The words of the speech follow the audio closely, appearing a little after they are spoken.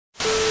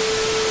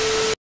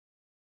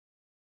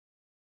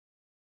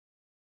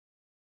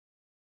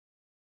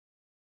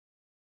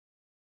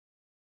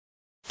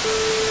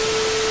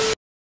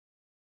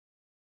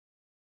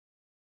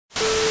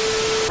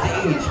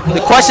The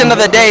question of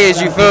the day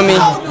is, you feel me?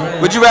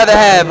 Would you rather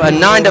have a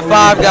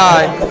 9-to-5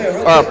 guy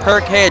or a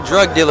perk head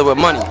drug dealer with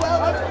money?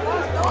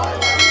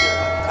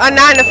 A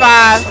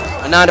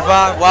 9-to-5. A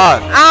 9-to-5? Why?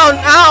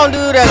 I don't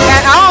do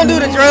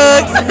the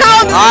drugs.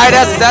 Alright,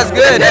 that's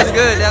good. That's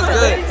good.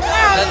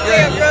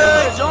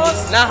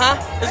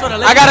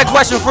 I got a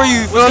question for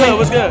you. You feel me?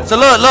 What's good? So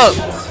look.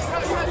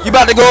 You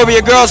about to go over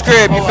your girl's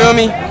crib. You feel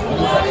me?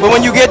 But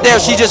when you get there,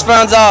 she just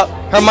finds out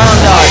her mom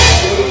died.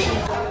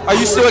 Are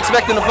you still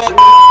expecting to fuck?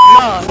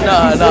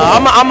 No.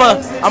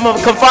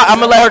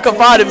 I'ma let her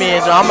confide in me,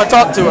 and I'm gonna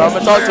talk to her.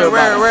 That's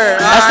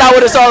not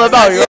what it's all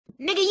about.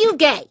 Nigga, you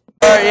gay.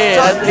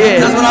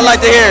 That's what I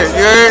like to hear.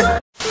 You heard?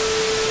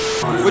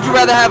 Would you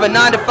rather have a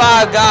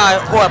 9-to-5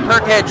 guy or a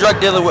perk head drug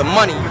dealer with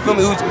money? You feel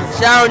me? Who's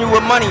showering you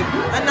with money?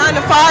 A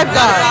 9-to-5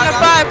 guy.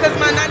 9-to-5, because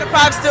my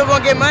 9-to-5 still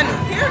gonna get money.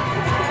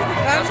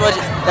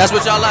 That's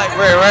what y'all like.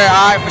 Right.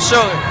 All right, for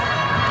sure.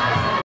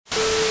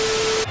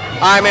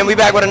 All right, man. We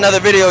back with another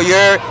video.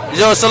 Yo,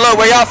 so look,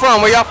 where y'all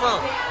from?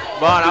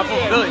 Bon, I'm from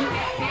Philly.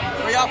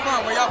 Where y'all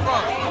from? Where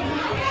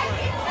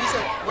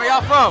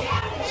y'all from?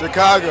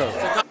 Chicago.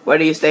 Where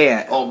do you stay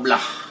at? Oh,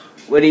 blah.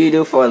 What do you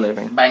do for a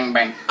living? Bang,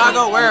 bang.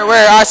 Chicago, where? All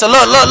right, so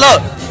look.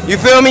 You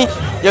feel me?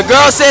 Your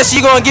girl says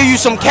she gonna give you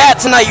some cat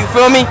tonight. You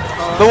feel me?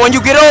 But when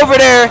you get over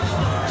there,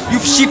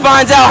 she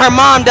finds out her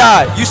mom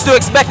died. You still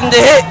expecting to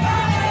hit?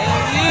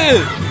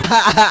 Yeah.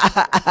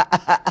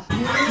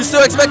 You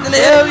still expecting to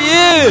hit? Hell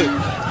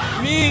yeah.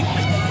 Me,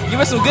 give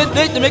us some good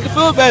dick to make it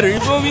feel better. You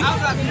feel me?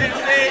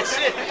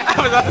 I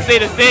was about to say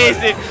the same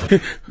shit.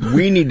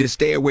 We need to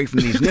stay away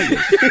from these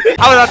niggas.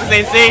 I was about to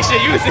say the same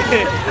shit you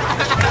said.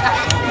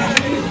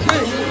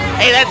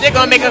 Hey, that dick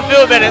gonna make her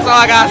feel better. That's all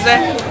I gotta say.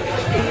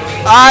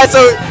 Alright,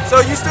 so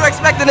you still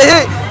expecting to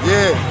hit?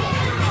 Yeah.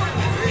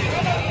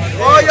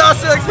 Oh, y'all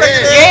still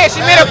expecting to hit? Yeah,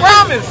 she made a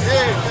promise.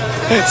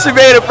 She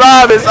made a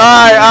promise.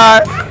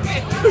 Alright.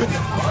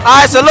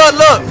 Alright, so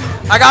look.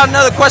 I got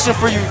another question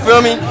for you.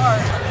 Feel me?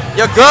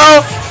 Your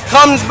girl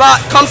comes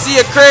to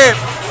your crib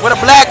with a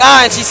black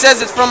eye and she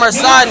says it's from her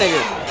side nigga.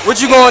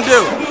 What you gonna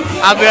do?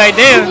 I'll be like,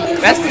 damn,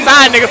 that's the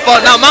side nigga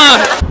fault, not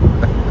mine.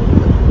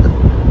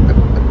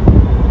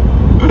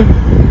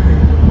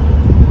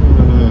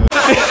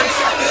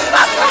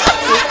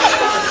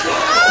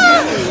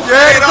 You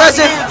heard the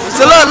question?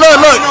 So look.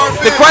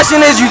 The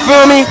question is, you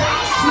feel me?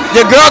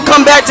 Your girl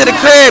come back to the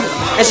crib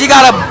and she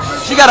got a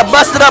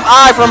busted up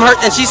eye from her,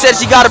 and she said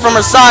she got it from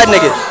her side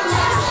nigga.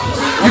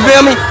 You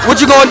feel me?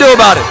 What you gonna do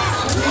about it?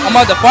 I'm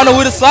about to find her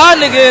with a side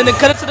nigga and then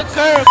cut it to the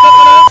curb. Fuck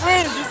on her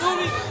friends, you feel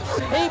me?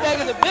 Hey, back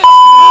in the bitch,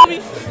 you feel me?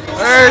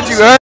 Heard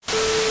you.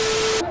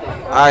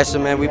 Alright, so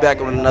man, we back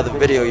with another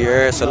video, you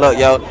heard? So look,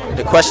 yo,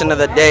 the question of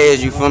the day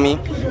is, you feel me?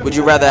 Would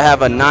you rather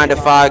have a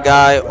 9-to-5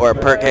 guy or a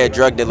perk head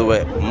drug dealer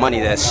with money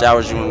that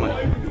showers you with money?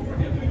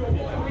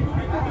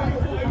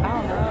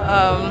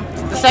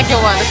 The second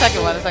one.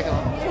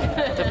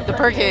 The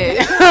perk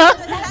head.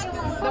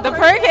 The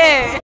perk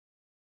head.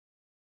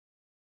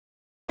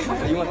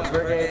 You want the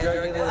perk head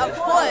drug dealer? Of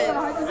course.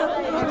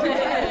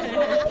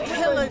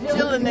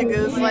 Killer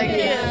niggas, like,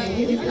 yeah.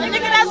 The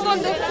nigga that's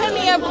gonna defend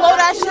me and blow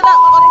that shit up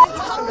all the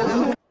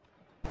time.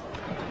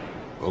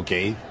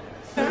 Okay.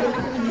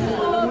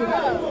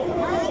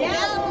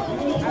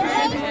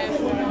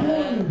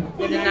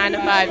 The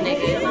 9-to-5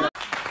 nigga.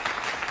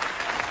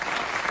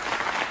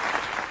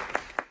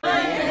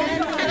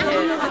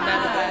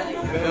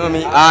 Feel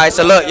me? Alright,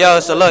 so look, yo,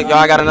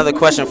 I got another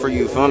question for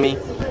you, feel me?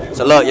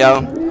 So look,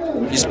 yo,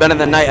 you spending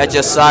the night at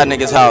your side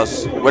nigga's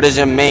house. Where does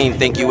your main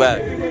think you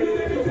at?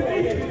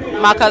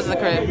 My cousin's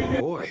crib.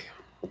 Boy,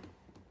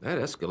 that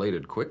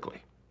escalated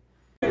quickly.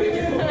 I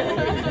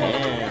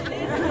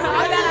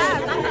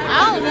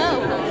don't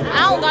know.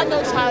 I don't got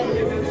no time.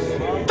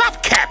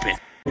 Stop capping.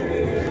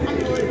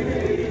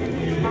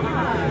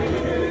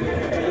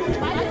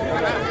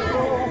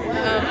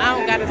 I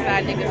don't got a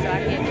side nigga, so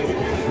I can't just.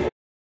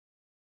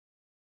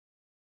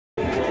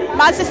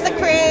 My sister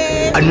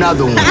crib.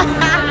 Another one.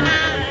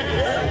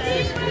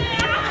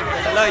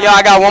 Look, yo,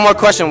 I got one more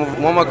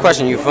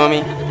question, you feel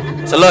me?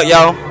 So look,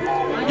 yo,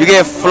 you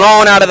get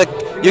flown out of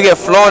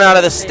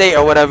the state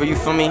or whatever, you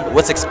feel me?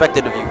 What's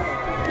expected of you?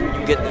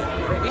 You get there.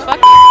 We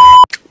fucking.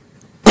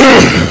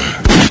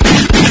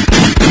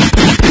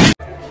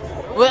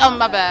 Well,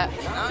 my bad.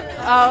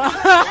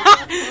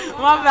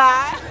 My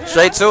bad.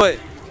 Straight to it.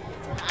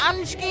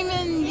 I'm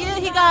screaming, yeah,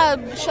 he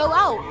gotta show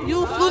out.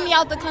 You flew me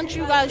out the country,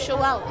 you gotta show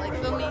out. Like,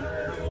 feel me?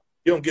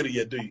 You don't get it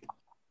yet, do you?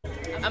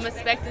 I'm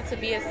expected to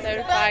be a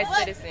certified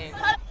citizen.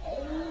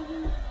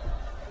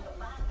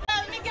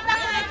 Let me get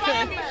back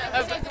on the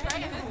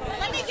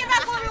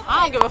I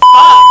don't give a fuck.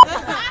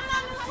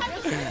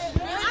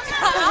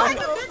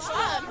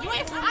 You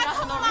ain't flew me out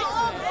for no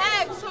reason.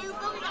 Bag, so you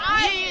feel me?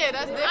 Yeah,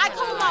 that's different. I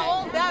come with my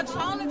own bag, so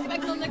I don't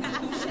expect no nigga to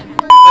do shit.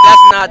 But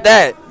that's not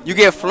that. You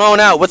get flown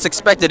out. What's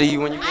expected of you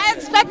when you get I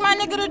expect my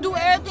nigga to do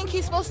everything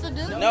he's supposed to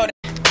do. No,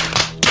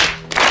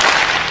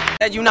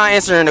 that you're not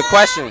answering the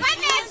question.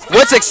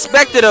 What's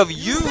expected of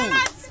you?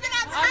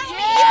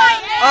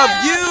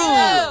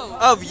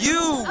 Of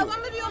you. I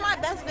want to be on my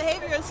best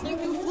behavior and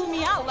think you flew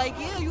me out. Like,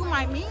 yeah, you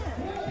my man.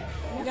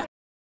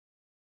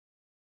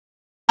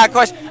 I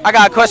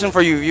got a question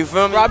for you. You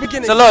feel me?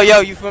 So look, yo,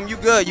 you feel me? You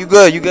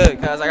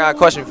good? Cause I got a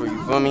question for you.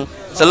 You feel me?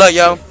 So look,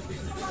 yo,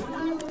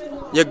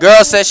 your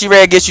girl said she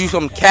ready to get you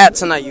some cat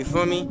tonight. You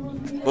feel me?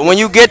 But when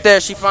you get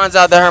there, she finds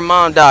out that her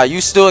mom died. You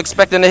still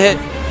expecting to hit?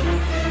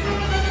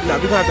 Nah,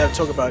 we gonna have to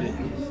talk about it.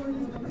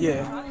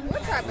 Yeah.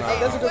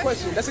 That's a good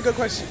question. That's a good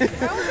question.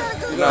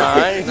 No,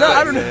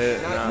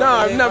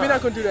 we're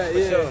not gonna do that.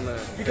 Yeah,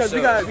 because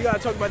we gotta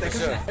talk about that.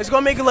 Cause it's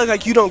gonna make it look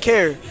like you don't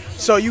care.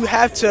 So you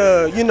have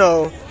to, you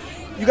know,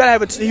 you gotta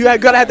have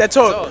that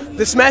talk.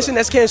 The smashing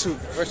that's canceled.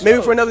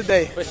 Maybe for another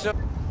day.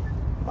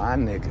 My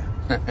nigga.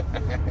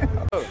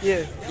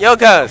 Yeah. Yo,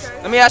 cuz,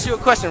 let me ask you a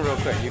question real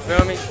quick. You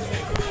feel me?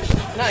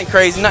 Nothing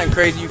crazy.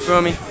 You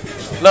feel me?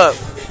 Look.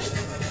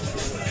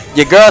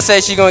 Your girl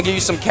says she gonna give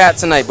you some cat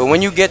tonight, but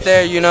when you get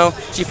there, you know,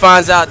 she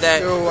finds out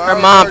that her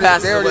mom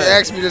passed away. They already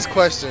asked me this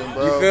question,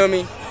 bro. You feel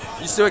me?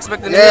 You still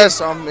expecting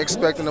Yes, I'm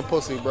expecting a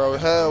pussy, bro.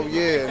 Hell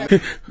yeah.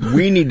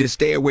 We need to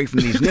stay away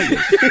from these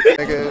niggas.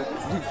 Nigga,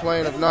 you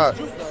playing if not.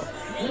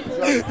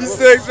 You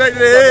still expecting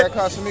to hit?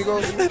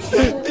 Casamigos?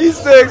 You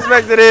still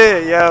expecting to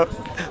hit, yo.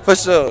 For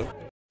sure.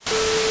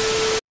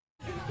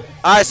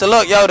 Alright, so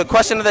look, yo, the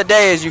question of the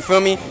day is, you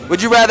feel me?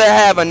 Would you rather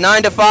have a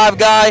 9-to-5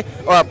 guy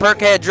or a Perc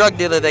head drug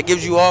dealer that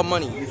gives you all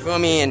money? You feel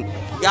me? And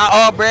got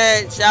all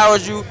bread,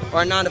 showers you,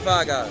 or a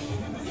 9-to-5 guy?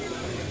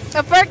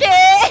 A Perc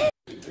head.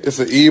 It's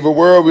an evil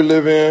world we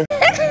live in.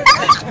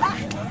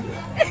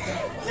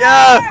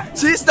 Yo,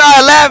 she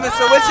started laughing,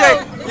 so what's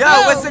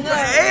the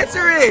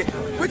answer it?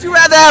 Would you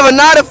rather have a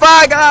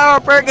 9-to-5 guy or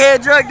a Perc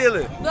head drug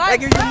dealer that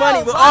gives you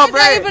money with all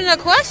bread? That's not even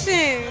a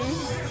question.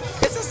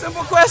 It's a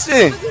simple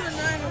question.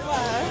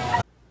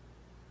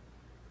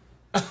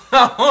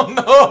 I don't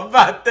know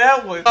about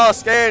that one. Oh,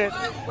 scared.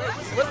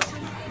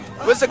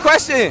 What's the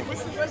question?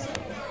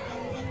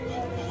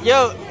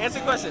 Yo, answer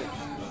the question.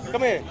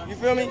 Come here. You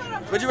feel me?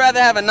 Would you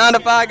rather have a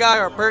 9-to-5 guy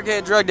or a Perc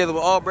head drug dealer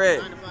with all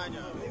bread?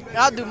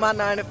 I'll do my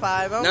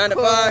 9-to-5.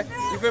 9-to-5.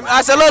 You feel me?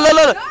 Alright, so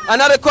look.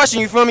 Another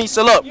question. You feel me?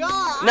 So look.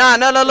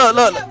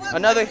 Look.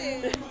 Another.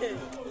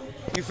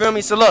 You feel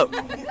me? So look.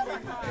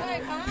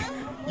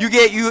 You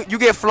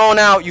get flown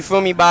out. You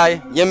feel me?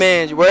 By your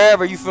man,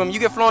 wherever. You feel me? You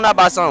get flown out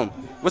by something.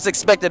 What's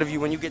expected of you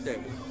when you get there?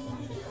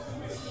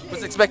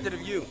 What's expected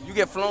of you? You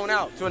get flown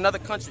out to another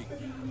country.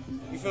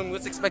 You feel me?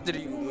 What's expected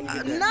of you when you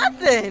get there?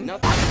 Nothing.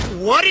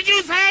 What did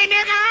you say,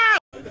 nigga?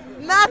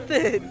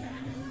 Nothing.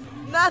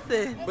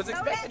 What's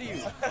expected of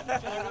you?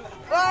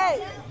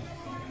 Right.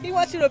 He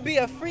wants you to be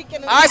a freak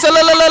in the Alright, so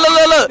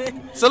look.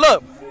 So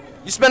look.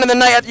 You spending the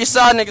night at your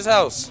side nigga's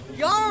house.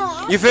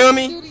 You feel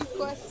me?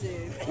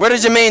 Where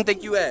does your man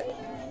think you at?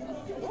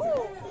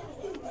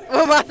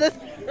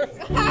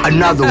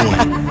 Another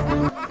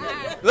one.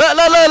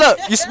 Look.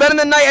 You spending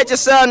the night at your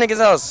side nigga's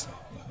house.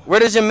 Where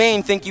does your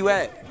man think you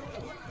at?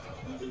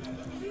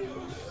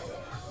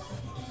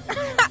 I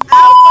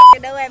don't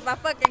fucking know it. My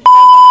fucking.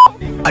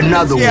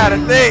 Another one. You gotta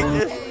think.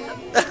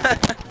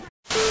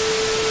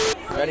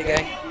 Ready,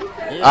 gang?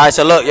 Alright,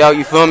 so look, yo,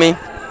 you feel me?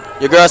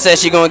 Your girl says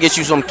she gonna get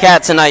you some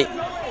cat tonight,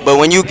 but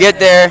when you get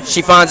there,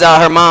 she finds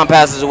out her mom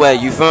passes away.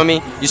 You feel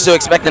me? You still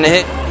expecting to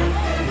hit?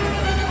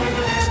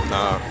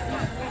 Nah.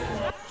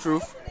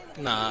 Truth?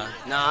 Nah.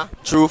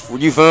 Truth,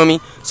 you feel me?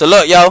 So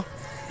look, yo,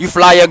 you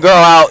fly your girl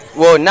out.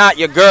 Well, not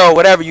your girl,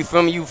 whatever, you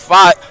feel me? You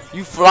fly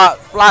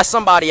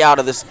somebody out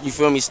of this, you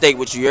feel me, state,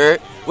 what you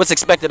heard. What's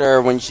expected of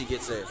her when she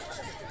gets there?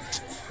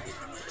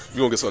 You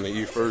gonna get something to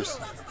eat first.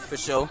 For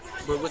sure.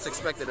 But what's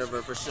expected of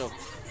her, for sure?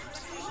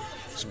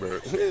 She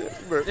better.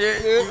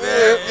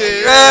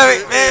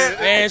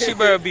 Man, she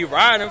better be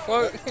riding,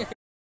 fuck.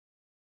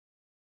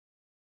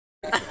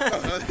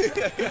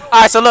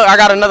 Alright, so look, I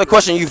got another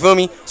question, you feel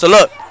me? So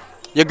look,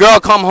 your girl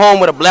come home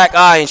with a black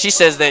eye and she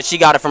says that she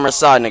got it from her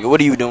side nigga. What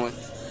are you doing?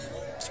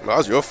 Nah,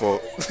 that's your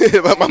fault.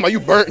 Mama, you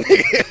burnt,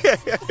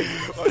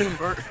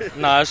 nigga.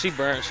 Nah, she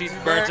burnt. She's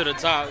burnt to the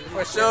top.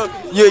 For sure.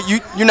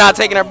 You not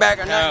taking her back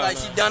or nothing? Like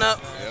she done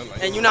up?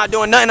 And you not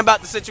doing nothing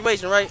about the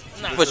situation, right?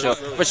 Nah, For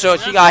sure.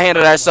 She gotta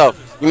handle that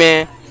herself. You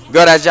man,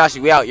 girl, that's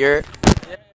Joshy. We out, you heard?